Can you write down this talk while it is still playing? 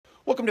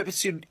Welcome to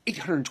episode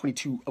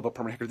 822 of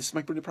Apartment Hacker. This is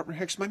Mike Bird, Apartment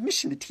Hacker. It's my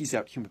mission to tease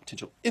out human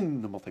potential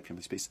in the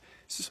multifamily space.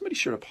 So somebody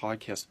shared a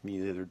podcast with me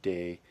the other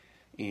day,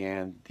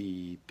 and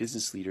the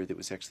business leader that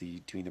was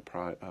actually doing the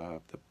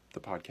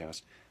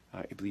podcast,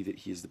 I believe that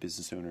he is the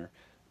business owner.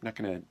 I'm not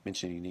going to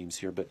mention any names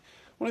here, but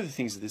one of the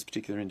things that this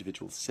particular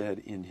individual said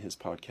in his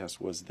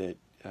podcast was that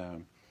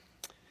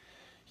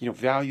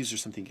values are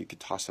something you could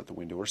toss out the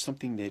window, or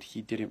something that he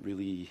didn't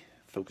really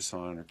focus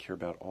on or care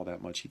about all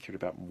that much. He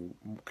cared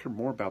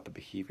more about the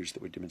behaviors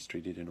that were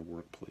demonstrated in a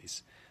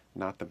workplace,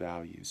 not the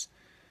values.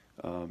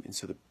 And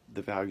so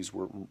the values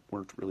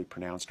weren't really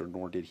pronounced, or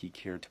nor did he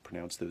care to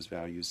pronounce those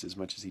values as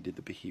much as he did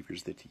the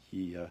behaviors that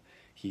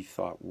he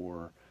thought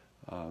were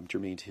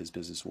germane to his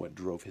business, what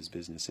drove his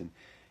business. And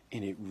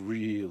it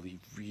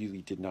really,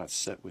 really did not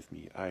set with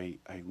me. I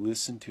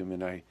listened to him,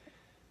 and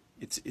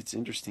it's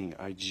interesting.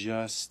 I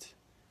just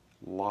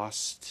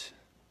lost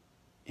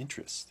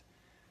interest.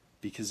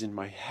 Because in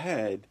my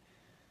head,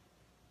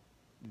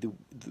 the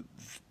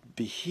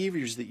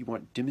behaviors that you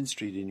want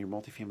demonstrated in your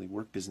multifamily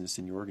work business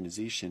in your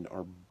organization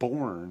are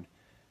born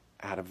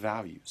out of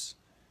values.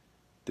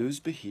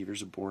 Those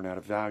behaviors are born out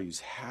of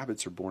values.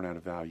 Habits are born out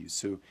of values.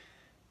 So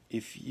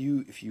if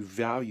you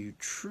value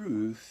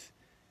truth,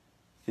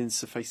 then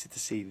suffice it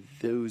to say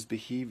those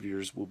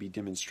behaviors will be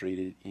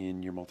demonstrated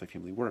in your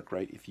multifamily work,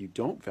 right? If you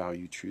don't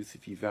value truth,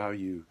 if you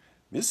value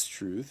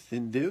mistruth,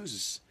 then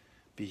those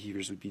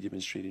behaviors would be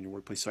demonstrated in your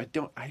workplace. So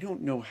I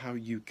don't know how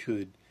you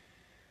could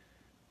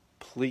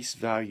place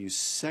values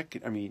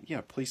secondary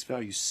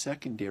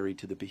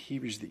to the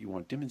behaviors that you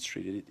want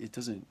demonstrated. It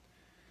doesn't.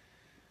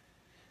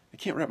 I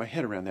can't wrap my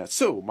head around that.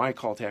 So my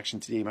call to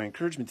action today, my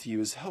encouragement to you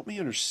is help me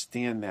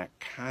understand that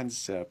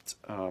concept.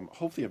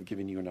 Hopefully I've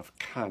given you enough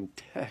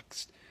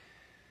context.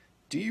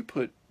 Do you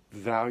put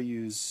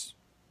values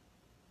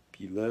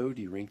below?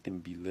 Do you rank them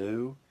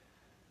below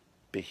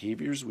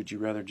behaviors? Would you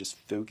rather just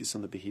focus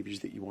on the behaviors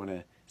that you want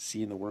to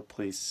see in the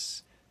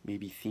workplace,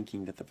 maybe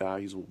thinking that the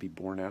values will be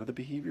born out of the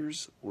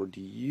behaviors? Or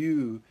do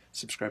you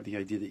subscribe to the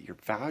idea that your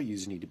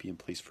values need to be in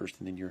place first,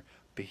 and then your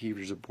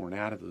behaviors are born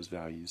out of those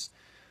values?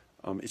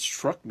 It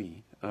struck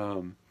me,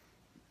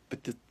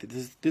 but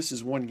this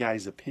is one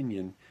guy's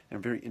opinion, and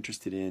I'm very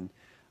interested in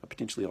a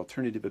potentially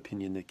alternative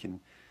opinion that can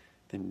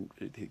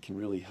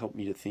really help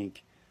me to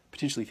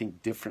potentially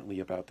think differently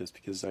about this,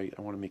 because I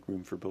want to make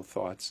room for both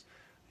thoughts,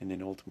 and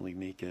then ultimately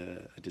make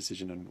a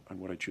decision on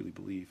what I truly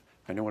believe.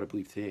 I know what I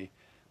believe today,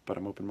 but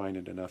I'm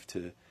open-minded enough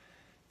to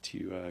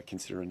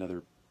consider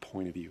another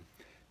point of view.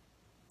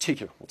 Take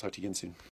care. We'll talk to you again soon.